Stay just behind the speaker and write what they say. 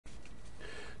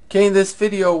Okay, in this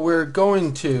video we're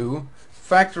going to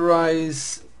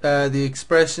factorize the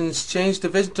expressions, change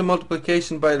division to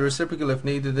multiplication by the reciprocal if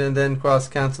needed, and then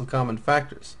cross-cancel common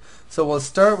factors. So we'll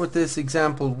start with this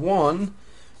example 1,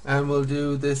 and we'll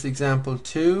do this example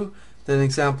 2, then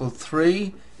example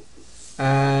 3,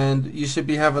 and you should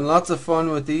be having lots of fun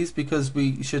with these because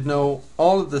we should know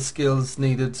all of the skills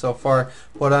needed so far.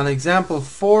 But on example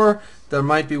 4, there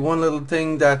might be one little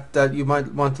thing that you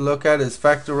might want to look at is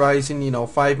factorizing,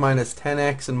 5 minus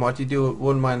 10x and what you do with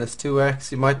 1 minus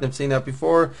 2x. You mightn't have seen that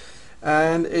before.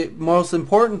 And most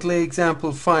importantly,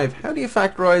 example 5, how do you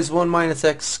factorize 1 minus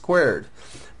x squared?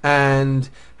 And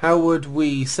how would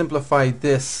we simplify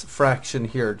this fraction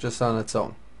here just on its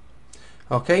own?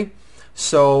 Okay,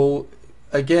 so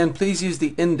again, please use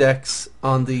the index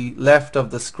on the left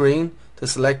of the screen to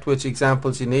select which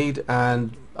examples you need,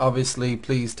 and obviously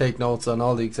please take notes on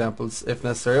all the examples if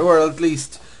necessary, or at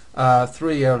least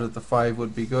 3 out of the 5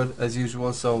 would be good as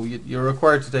usual. So you're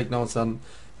required to take notes on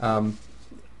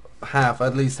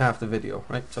at least half the video,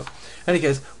 right? So in any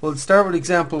case, we'll start with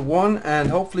example 1, and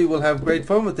hopefully we'll have great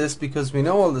fun with this because we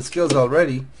know all the skills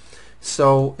already.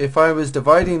 So if I was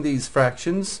dividing these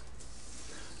fractions,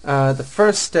 the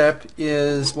first step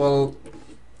is, well,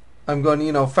 I'm going to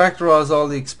factorize all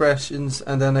the expressions,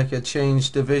 and then I could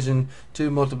change division to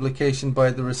multiplication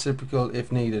by the reciprocal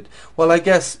if needed. Well, I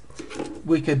guess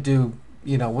we could do,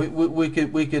 we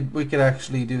could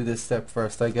actually do this step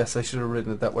first. I guess I should have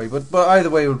written it that way, but either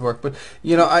way it would work. But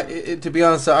to be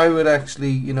honest, I would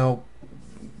actually,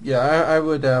 I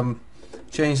would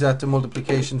change that to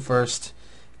multiplication first,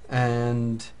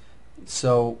 and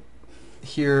so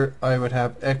here I would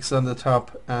have x on the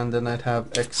top, and then I'd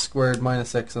have x squared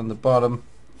minus x on the bottom.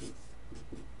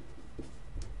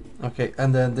 Okay,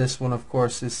 and then this one of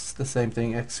course is the same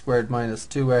thing, x squared minus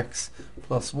 2x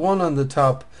plus 1 on the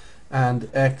top, and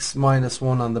x minus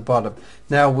 1 on the bottom.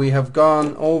 Now we have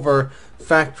gone over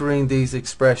factoring these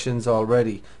expressions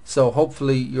already, so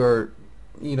hopefully you're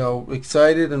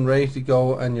excited and ready to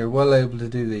go, and you're well able to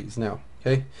do these now.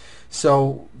 Okay,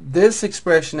 so this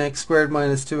expression x squared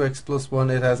minus 2x plus 1,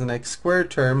 it has an x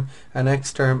squared term, an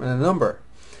x term, and a number,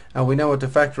 and we know what to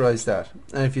factorize that.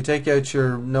 And if you take out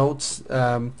your notes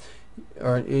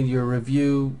or in your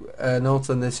review notes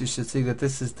on this, you should see that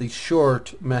this is the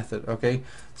short method. Okay,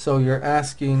 so you're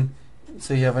asking,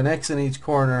 so you have an x in each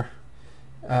corner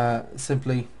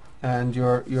simply, and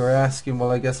you're asking, well,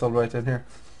 I guess I'll write down here,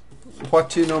 what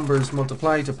two numbers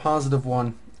multiply to positive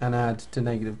 1 and add to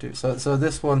negative 2. So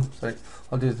this one, sorry,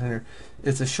 I'll do it here.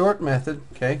 It's a short method,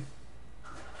 okay?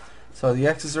 So the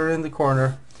x's are in the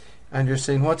corner, and you're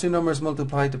saying what two numbers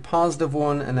multiply to positive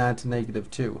 1 and add to negative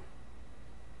 2.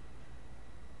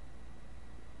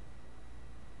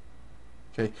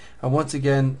 Okay, and once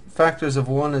again, factors of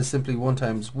 1 is simply 1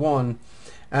 times 1.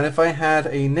 And if I had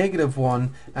a negative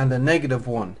 1 and a negative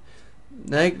 1,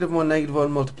 negative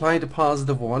 1 multiply to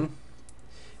positive 1,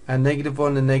 and negative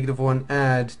 1 and negative 1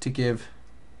 add to give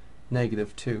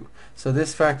negative 2. So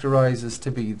this factorizes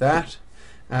to be that,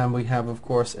 and we have of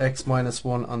course x minus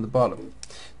 1 on the bottom.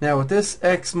 Now with this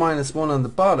x minus 1 on the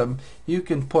bottom, you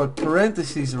can put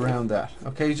parentheses around that,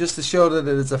 okay, just to show that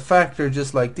it is a factor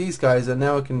just like these guys, and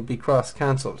now it can be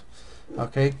cross-cancelled.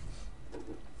 Okay,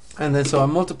 and then so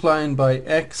I'm multiplying by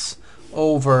x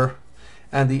over,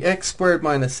 and the x squared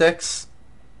minus x,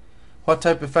 what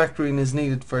type of factoring is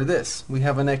needed for this? We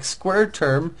have an x squared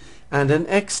term and an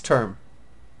x term.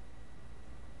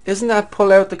 Isn't that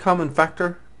pull out the common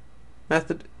factor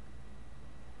method?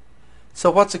 So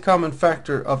what's a common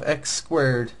factor of x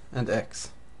squared and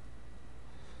x?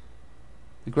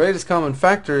 The greatest common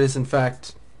factor is in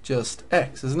fact just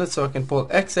x, isn't it? So I can pull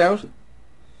x out.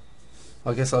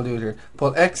 I guess I'll do it here.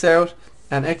 Pull x out,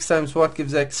 and x times what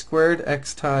gives x squared?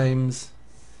 X times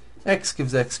x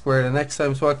gives x squared, and x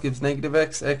times what gives negative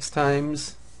x? X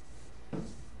times,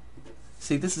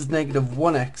 see, this is negative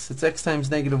 1x, it's x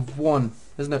times negative 1,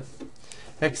 isn't it?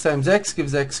 X times x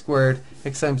gives x squared,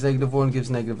 x times negative 1 gives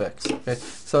negative x. Okay,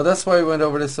 so that's why we went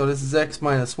over this. So this is x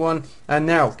minus 1, and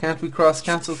now can't we cross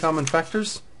cancel common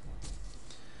factors?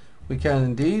 We can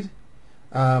indeed.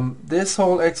 This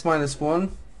whole x minus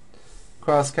 1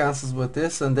 cross cancels with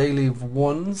this, and they leave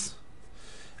 1's.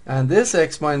 And this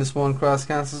x minus 1 cross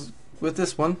cancels with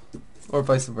this one, or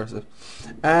vice versa.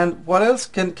 And what else?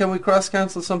 Can we cross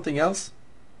cancel something else?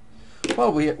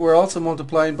 Well, we're also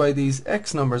multiplying by these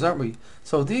x numbers, aren't we?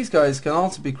 So these guys can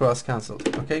also be cross cancelled.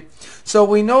 Okay, so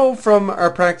we know from our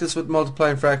practice with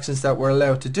multiplying fractions that we're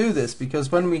allowed to do this,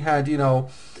 because when we had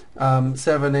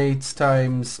 7/8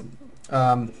 times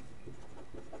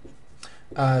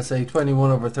say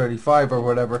 21 over 35 or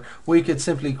whatever, we could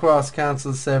simply cross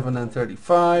cancel 7 and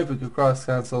 35. We could cross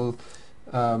cancel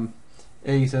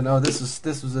 8 and this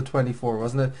was a 24,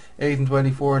 wasn't it? 8 and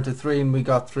 24 into 3, and we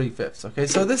got 3/5. Okay,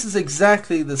 so this is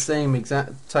exactly the same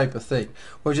exact type of thing.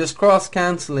 We're just cross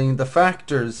cancelling the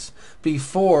factors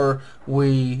before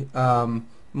we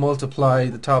multiply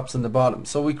the tops and the bottoms.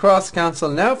 So we cross cancel.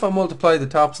 Now if I multiply the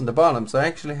tops and the bottoms, I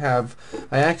actually have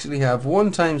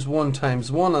 1 times 1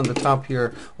 times 1 on the top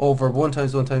here over 1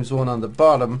 times 1 times 1 on the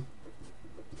bottom.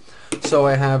 So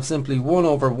I have simply 1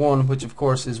 over 1, which of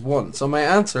course is 1. So my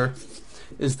answer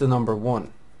is the number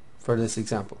 1 for this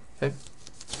example. Okay,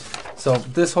 so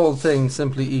this whole thing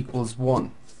simply equals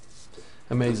 1,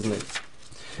 amazingly.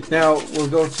 Now we'll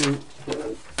go to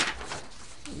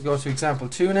example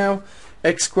 2 now.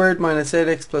 X squared minus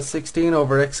 8x plus 16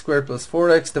 over x squared plus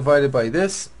 4x divided by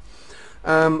this.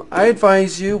 I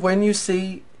advise you, when you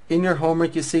see in your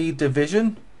homework you see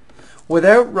division,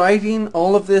 without writing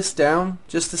all of this down,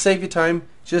 just to save you time,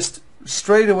 just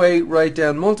straight away write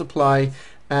down multiply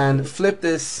and flip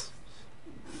this.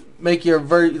 Make the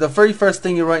very first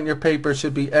thing you write in your paper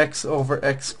should be x over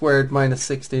x squared minus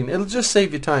 16. It'll just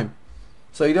save you time,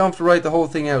 so you don't have to write the whole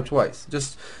thing out twice.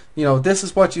 Just, this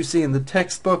is what you see in the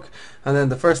textbook, and then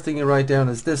the first thing you write down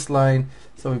is this line.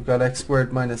 So we've got x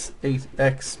squared minus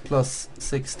 8x plus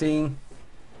 16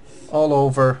 all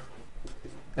over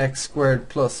x squared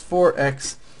plus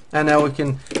 4x, and now we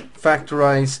can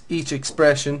factorize each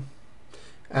expression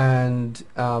and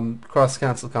cross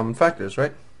cancel common factors,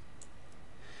 right?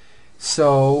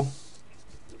 So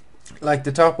like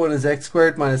the top one is x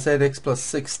squared minus 8x plus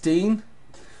 16.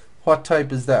 What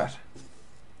type is that?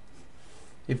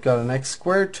 You've got an x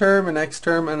squared term, an x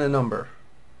term, and a number.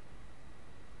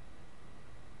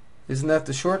 Isn't that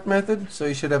the short method? So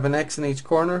you should have an x in each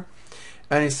corner.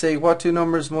 And you say what two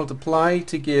numbers multiply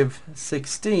to give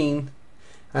 16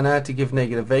 and add to give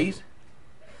negative 8.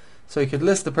 So you could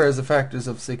list the pairs of factors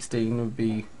of 16. Would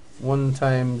be 1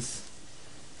 times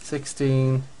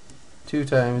 16, 2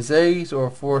 times 8, or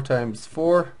 4 times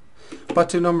 4. What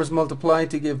two numbers multiply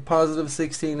to give positive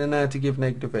 16 and add to give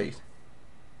negative 8?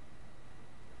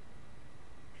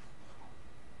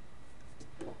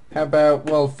 How about,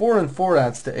 well, 4 and 4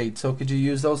 adds to 8. So could you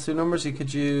use those two numbers? You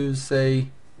could use, say,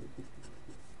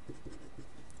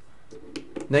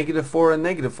 negative 4 and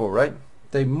negative 4, right?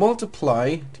 They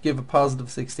multiply to give a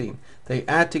positive 16. They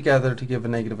add together to give a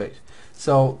negative 8.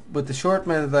 So with the short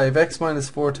method, I have x minus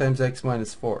 4 times x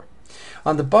minus 4.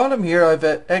 On the bottom here, I have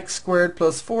x squared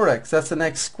plus 4x. That's an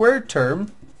x squared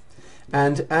term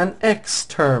and an x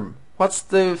term. What's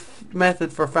the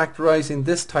method for factorizing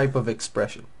this type of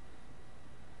expression?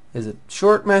 Is it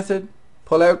short method,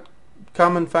 pull out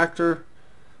common factor,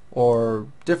 or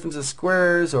difference of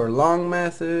squares, or long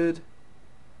method?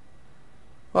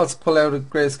 Well, let's pull out a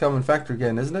greatest common factor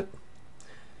again, isn't it?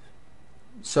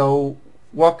 So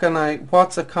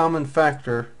what's a common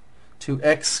factor to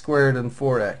x squared and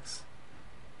 4x?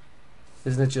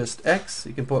 Isn't it just x?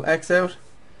 You can pull x out.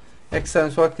 X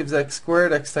times what gives x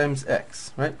squared? X times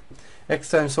x, right? X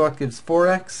times what gives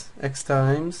 4x? X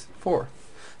times 4.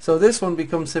 So this one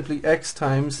becomes simply x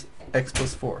times x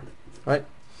plus 4, right?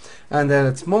 And then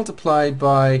it's multiplied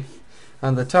by,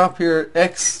 on the top here,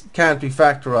 x can't be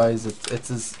factorized. It's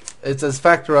as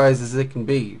factorized as it can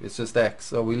be. It's just x,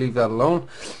 so we leave that alone.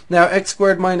 Now x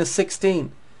squared minus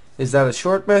 16, is that a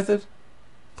short method,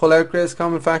 pull out greatest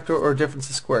common factor, or difference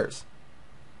of squares,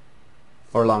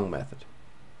 or long method?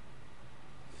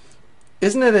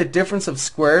 Isn't it a difference of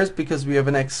squares, because we have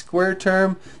an x squared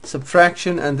term,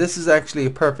 subtraction, and this is actually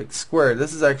a perfect square.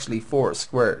 This is actually 4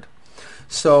 squared.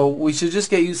 So we should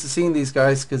just get used to seeing these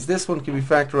guys, because this one can be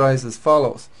factorized as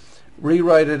follows.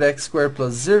 Rewrite it x squared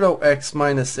plus 0x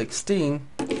minus 16,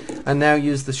 and now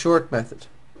use the short method.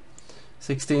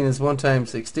 16 is 1 times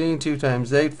 16, 2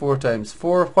 times 8, 4 times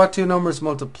 4. What two numbers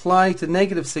multiply to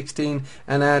negative 16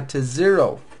 and add to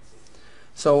 0?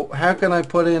 So how can I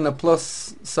put in a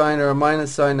plus sign or a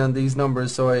minus sign on these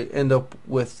numbers so I end up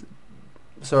with,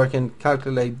 so I can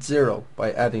calculate 0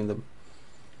 by adding them?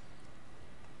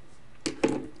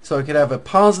 So I could have a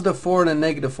positive 4 and a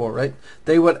negative 4, right?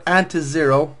 They would add to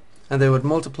 0 and they would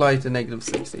multiply to negative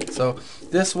 16. So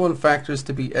this one factors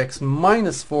to be x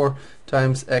minus 4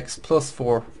 times x plus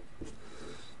 4.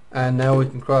 And now we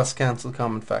can cross cancel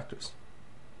common factors.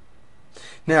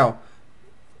 Now,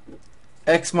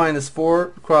 x minus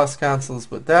 4 cross cancels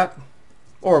with that,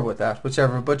 or with that,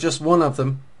 whichever, but just one of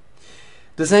them.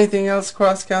 Does anything else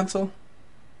cross cancel?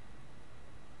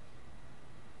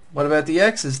 What about the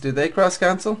x's? Do they cross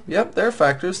cancel? Yep, they're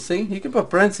factors. See, you can put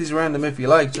parentheses around them if you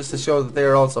like, just to show that they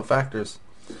are also factors.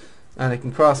 and it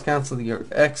can cross cancel your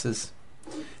x's.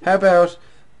 How about,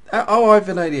 oh, I have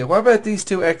an idea. What about these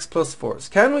two x plus 4s?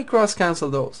 Can we cross cancel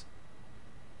those?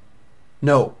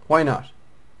 No. Why not?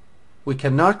 We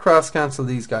cannot cross cancel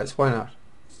these guys. Why not?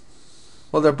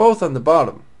 Well, they're both on the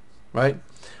bottom, right?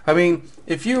 I mean,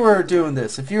 if you were doing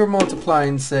this, if you were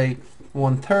multiplying, say,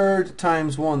 1/3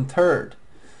 times 1/3,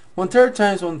 1/3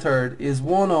 times 1/3 is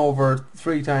 1 over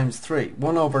 3 times 3,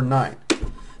 1 over 9.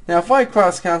 Now, if I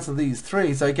cross cancel these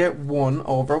 3's, I get 1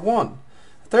 over 1.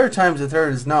 1/3 times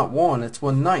 1/3 is not 1, it's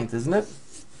 1/9, isn't it?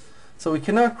 So we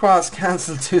cannot cross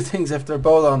cancel two things if they're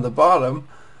both on the bottom.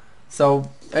 So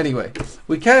anyway,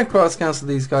 we can't cross cancel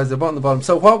these guys, they're both on the bottom.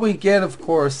 So what we get, of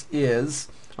course, is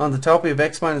on the top we have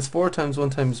x minus 4 times 1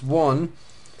 times 1.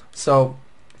 So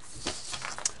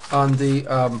on the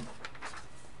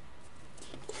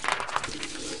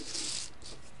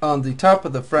top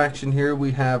of the fraction here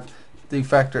we have the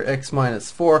factor x minus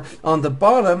 4. On the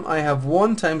bottom I have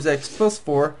 1 times x plus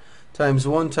 4 times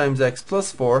 1 times x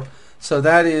plus 4. So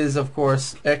that is, of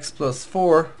course, x plus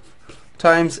 4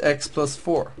 times x plus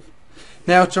 4.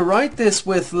 Now, to write this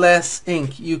with less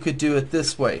ink, you could do it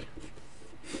this way.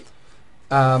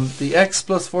 The x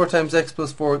plus 4 times x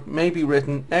plus 4 may be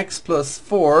written x plus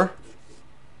 4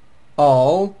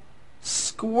 all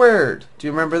squared. Do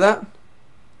you remember that?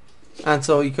 And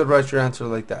so you could write your answer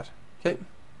like that. Okay.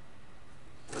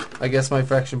 I guess my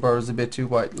fraction bar is a bit too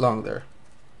long there.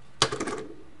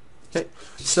 Okay.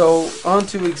 So on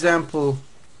to example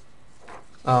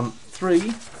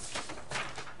 3.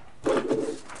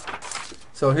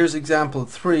 So here's example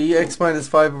 3, x minus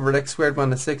 5 over x squared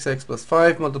minus 6x plus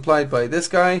 5 multiplied by this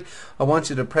guy. I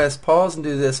want you to press pause and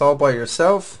do this all by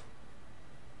yourself.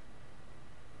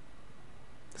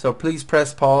 So please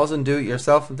press pause and do it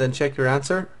yourself and then check your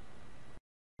answer.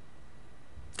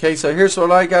 Okay, so here's what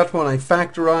I got when I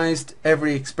factorized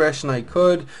every expression I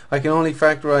could. I can only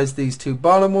factorize these two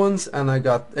bottom ones, and I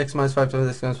got x minus 5 times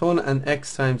x minus 1 and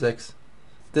x times x.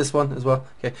 This one as well.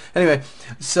 Okay, anyway,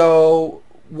 so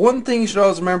one thing you should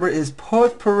always remember is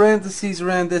put parentheses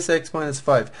around this x minus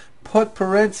 5. Put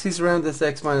parentheses around this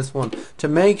x minus 1 to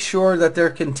make sure that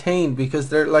they're contained, because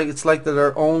they're like, it's like they're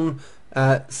their own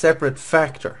separate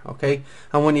factor. Okay,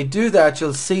 and when you do that,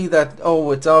 you'll see that, oh,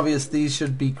 it's obvious these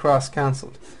should be cross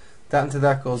cancelled. That into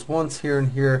that goes once here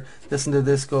and here. This into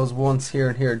this goes once here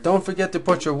and here. Don't forget to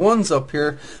put your ones up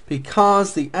here,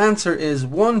 because the answer is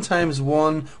 1 times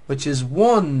 1, which is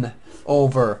 1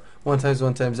 over 1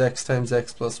 times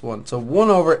x plus 1. So 1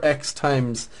 over x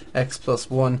times x plus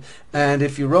 1. And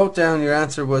if you wrote down your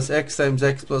answer was x times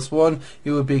x plus 1,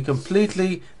 you would be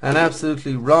completely and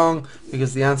absolutely wrong,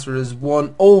 because the answer is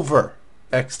 1 over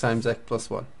x times x plus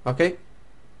 1. Okay?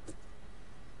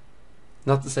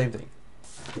 Not the same thing.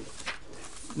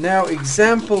 Now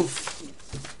example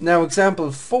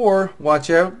 4, watch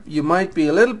out, you might be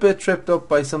a little bit tripped up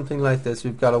by something like this.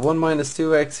 We've got a 1 minus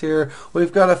 2x here,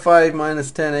 we've got a 5 minus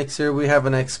 10x here, we have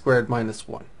an x squared minus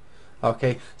 1.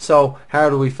 Okay, so how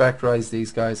do we factorize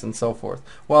these guys and so forth?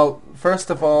 Well, first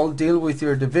of all, deal with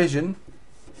your division.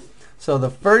 So the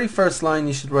very first line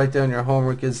you should write down your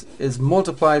homework is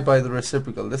multiplied by the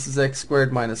reciprocal. This is x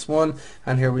squared minus 1,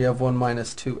 and here we have 1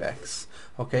 minus 2x.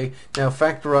 Okay, now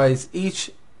factorize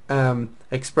each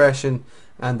expression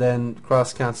and then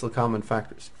cross cancel common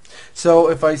factors. So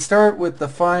if I start with the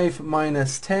 5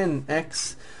 minus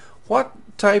 10x, what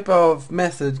type of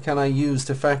method can I use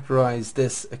to factorize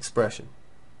this expression?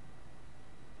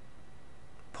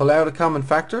 Pull out a common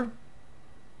factor?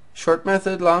 Short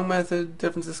method, long method,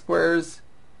 difference of squares?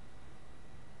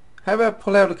 How about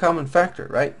pull out a common factor,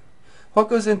 right? What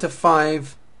goes into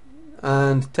 5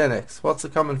 and 10x? What's the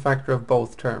common factor of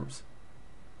both terms?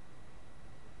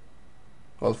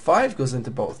 Well, 5 goes into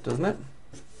both, doesn't it?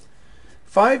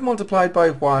 5 multiplied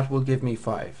by what will give me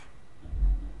 5?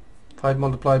 5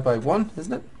 multiplied by 1,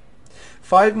 isn't it?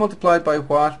 5 multiplied by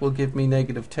what will give me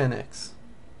negative 10x?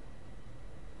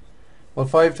 Well,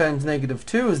 5 times negative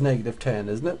 2 is negative 10,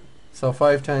 isn't it? So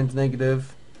 5 times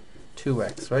negative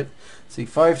 2x, right? See,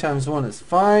 5 times 1 is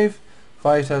 5.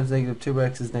 5 times negative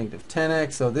 2x is negative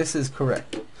 10x, so this is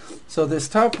correct. So this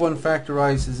top one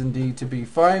factorizes indeed to be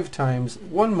 5 times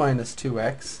 1 minus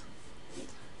 2x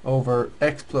over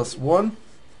x plus 1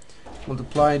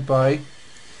 multiplied by,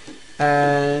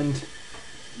 and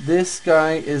this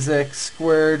guy is x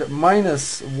squared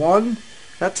minus 1.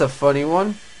 That's a funny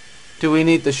one. Do we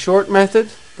need the short method,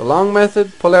 the long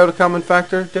method, pull out a common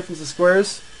factor, difference of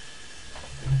squares?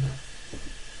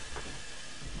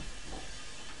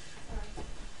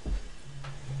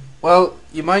 Well,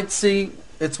 you might see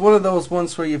it's one of those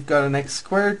ones where you've got an x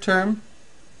squared term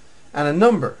and a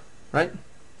number, right?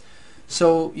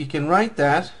 So you can write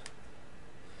that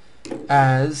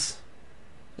as,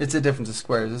 it's a difference of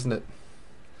squares, isn't it?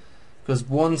 Because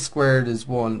 1 squared is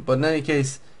 1. But in any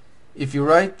case, if you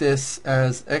write this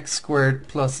as x squared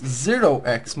plus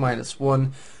 0x minus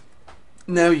 1,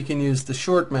 now you can use the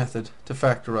short method to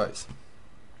factorize.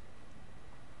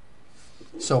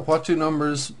 So what two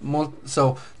numbers,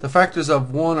 so the factors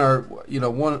of 1 are,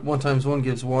 1 times 1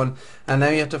 gives 1, and now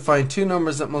you have to find two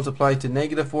numbers that multiply to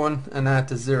negative 1 and add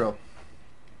to 0.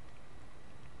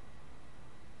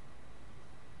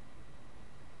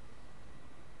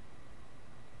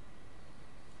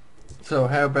 So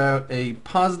how about a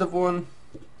positive 1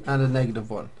 and a negative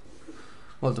 1?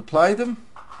 Multiply them,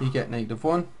 you get negative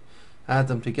 1. Add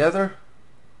them together,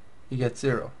 you get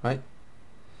 0, right?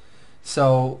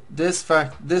 So this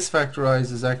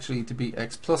factorizes actually to be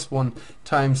x plus 1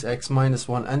 times x minus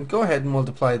 1, and go ahead and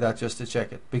multiply that just to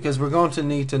check it, because we're going to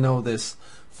need to know this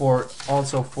for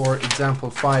example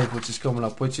 5, which is coming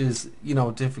up, which is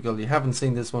difficult. You haven't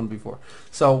seen this one before,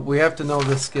 so we have to know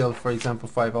this skill for example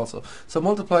 5 also. So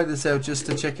multiply this out just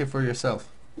to check it for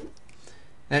yourself.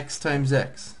 X times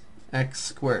x, x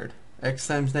squared, x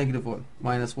times negative 1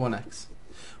 minus 1x,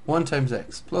 1 times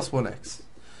x plus 1x,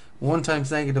 1 times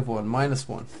negative 1 minus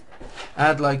 1.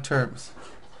 Add like terms.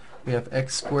 We have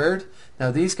x squared.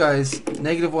 Now these guys,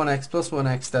 negative 1x plus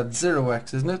 1x, that's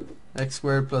 0x, isn't it? X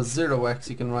squared plus 0x,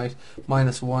 you can write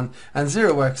minus 1. And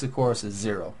 0x, of course, is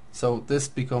 0. So this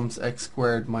becomes x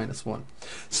squared minus 1.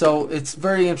 So it's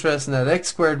very interesting that x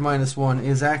squared minus 1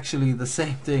 is actually the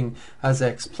same thing as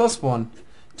x plus 1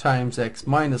 times x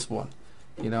minus 1.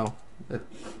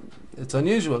 It's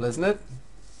unusual, isn't it?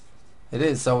 It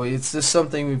is. So it's just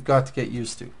something we've got to get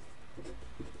used to.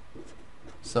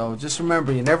 So just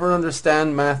remember, you never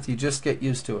understand math, you just get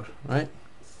used to it, right?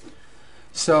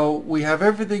 So we have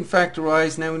everything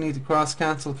factorized. Now we need to cross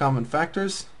cancel common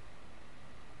factors.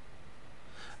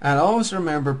 And always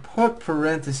remember, put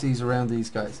parentheses around these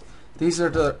guys. These are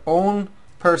their own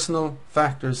personal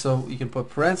factors, so you can put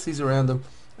parentheses around them,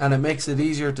 and it makes it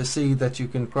easier to see that you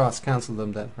can cross cancel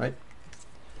them then, right?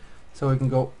 So we can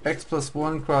go x plus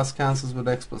 1 cross cancels with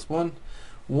x plus 1.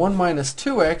 1 minus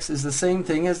 2x is the same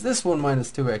thing as this 1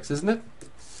 minus 2x, isn't it?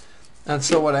 And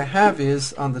so what I have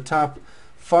is, on the top,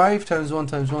 5 times 1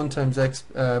 times 1 times x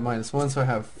minus 1. So I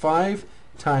have 5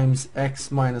 times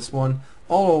x minus 1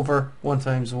 all over 1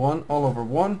 times 1 all over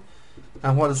 1.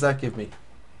 And what does that give me?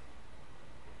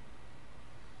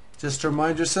 Just to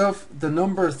remind yourself, the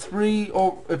number 3,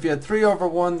 if you had 3 over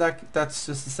 1, that's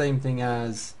just the same thing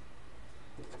as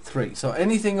 3. So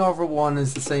anything over 1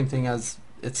 is the same thing as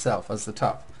itself, as the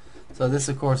top. So this,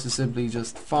 of course, is simply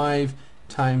just 5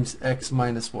 times x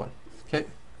minus 1. Okay?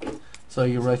 So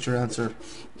you write your answer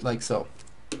like so.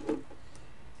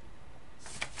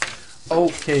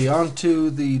 Okay, on to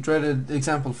the dreaded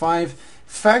example 5.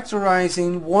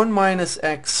 Factorizing 1 minus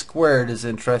x squared is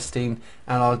interesting,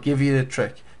 and I'll give you the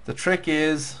trick. The trick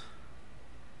is,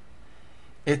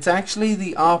 it's actually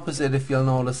the opposite, if you'll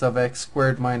notice, of x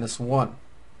squared minus 1.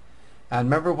 And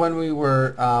remember when we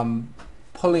were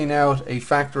pulling out a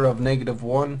factor of negative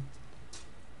 1,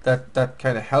 that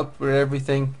kind of helped with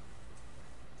everything?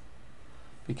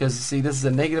 Because you see, this is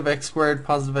a negative x squared,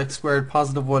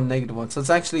 positive 1, negative 1. So it's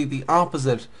actually the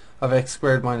opposite of x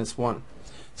squared minus 1.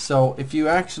 So if you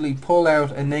actually pull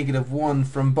out a negative 1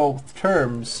 from both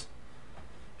terms,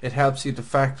 it helps you to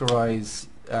factorize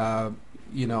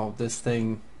this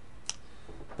thing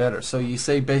better. So you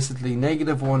say basically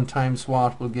negative 1 times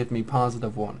what will give me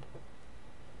positive 1?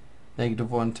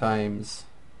 Negative 1 times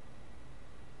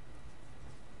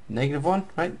negative 1,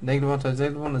 right? Negative 1 times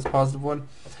negative 1 is positive 1.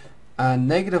 And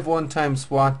negative 1 times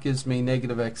what gives me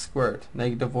negative x squared?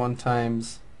 Negative 1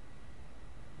 times,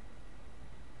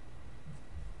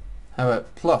 how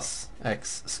about plus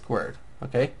x squared?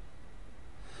 Okay.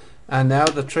 And now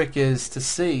the trick is to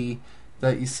see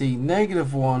that you see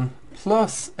negative 1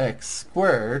 plus x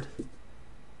squared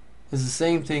is the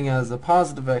same thing as a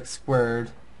positive x squared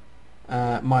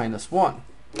minus 1.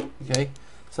 Okay,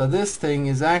 so this thing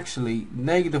is actually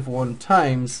negative 1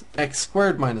 times x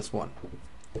squared minus 1.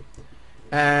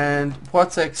 And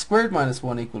what's x squared minus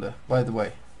 1 equal to, by the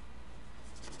way?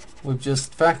 We've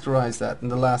just factorized that in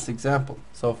the last example.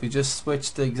 So if you just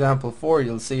switch to example 4,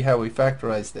 you'll see how we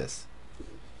factorize this.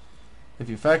 If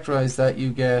you factorize that,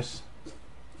 you get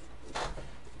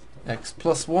x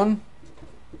plus 1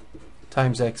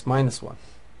 times x minus 1.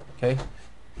 Okay?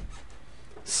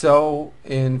 So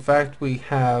in fact we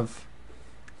have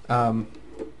so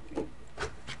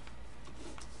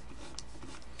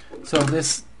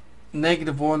this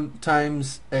negative 1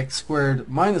 times x squared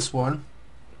minus 1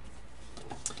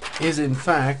 is in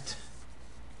fact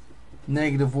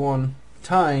negative 1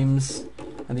 times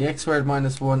and the x squared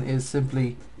minus 1 is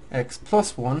simply x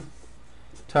plus 1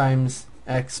 times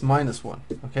x minus 1.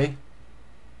 Okay,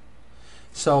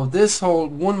 so this whole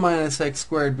 1 minus x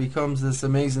squared becomes this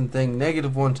amazing thing,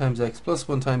 negative 1 times x plus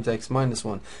 1 times x minus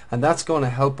 1, and that's going to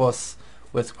help us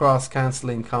with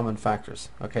cross-cancelling common factors.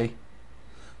 Okay,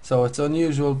 so it's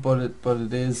unusual, but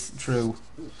it is true.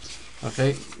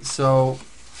 Okay, so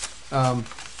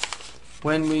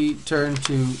when we turn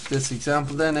to this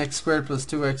example, then x squared plus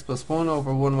 2x plus 1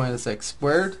 over 1 minus x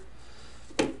squared.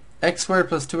 X squared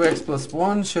plus 2x plus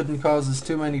 1 shouldn't cause us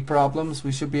too many problems.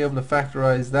 We should be able to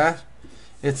factorize that.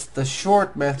 It's the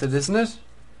short method, isn't it?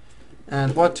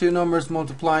 And what two numbers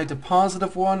multiply to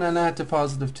positive 1 and add to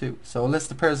positive 2? So list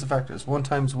the pairs of factors. 1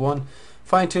 times 1.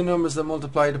 Find two numbers that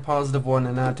multiply to positive 1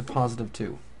 and add to positive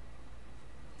 2.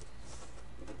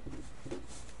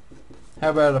 How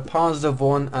about a positive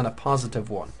 1 and a positive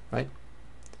 1, right?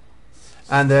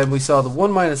 And then we saw the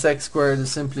 1 minus x squared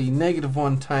is simply negative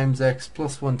 1 times x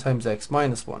plus 1 times x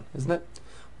minus 1, isn't it?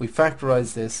 We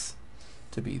factorize this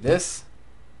to be this.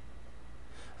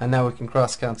 And now we can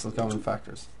cross-cancel common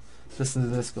factors. Listen to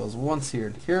this, goes once here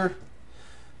and here.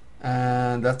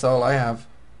 And that's all I have.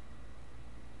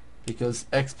 Because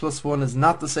x plus 1 is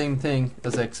not the same thing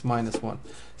as x minus 1.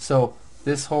 So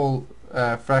this whole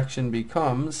fraction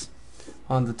becomes,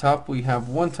 on the top we have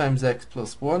 1 times x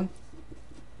plus 1,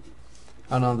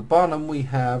 and on the bottom we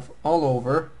have all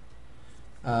over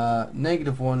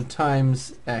negative 1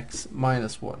 times x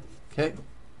minus 1. Okay,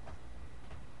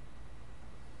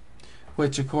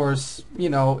 which of course, you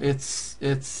know, it's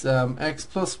x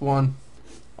plus 1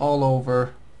 all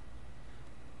over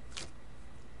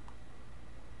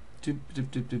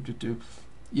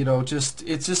you know,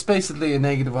 it's just basically a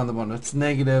negative on the bottom. It's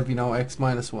negative, you know, x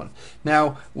minus 1.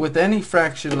 Now with any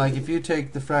fraction, like if you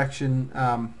take the fraction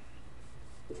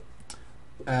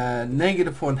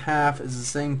negative 1/2 is the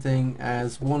same thing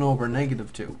as 1 over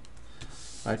negative 2,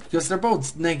 right? Because they're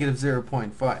both negative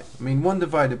 0.5. I mean, 1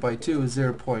 divided by 2 is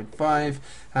 0.5,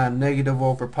 and negative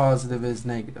over positive is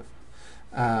negative.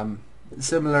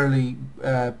 Similarly,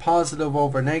 positive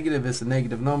over negative is a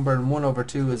negative number, and 1 over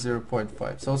 2 is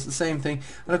 0.5. So it's the same thing.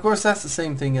 And of course that's the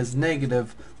same thing as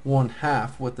negative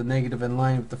 1/2 with the negative in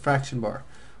line with the fraction bar,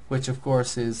 which of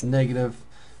course is negative,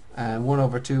 and 1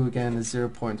 over 2 again is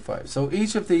 0.5. So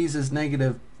each of these is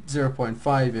negative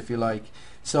 0.5 if you like.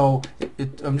 So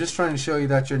I'm just trying to show you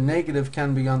that your negative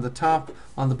can be on the top,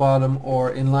 on the bottom, or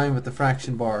in line with the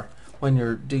fraction bar when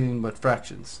you're dealing with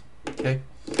fractions. Okay,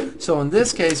 so in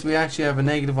this case we actually have a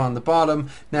negative on the bottom.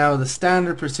 Now the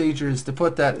standard procedure is to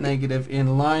put that negative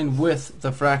in line with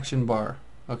the fraction bar.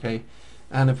 Okay,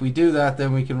 and if we do that,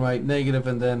 then we can write negative,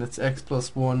 and then it's x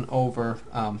plus 1 over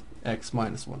x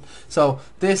minus 1. So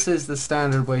this is the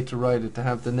standard way to write it, to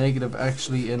have the negative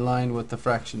actually in line with the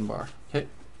fraction bar. Okay.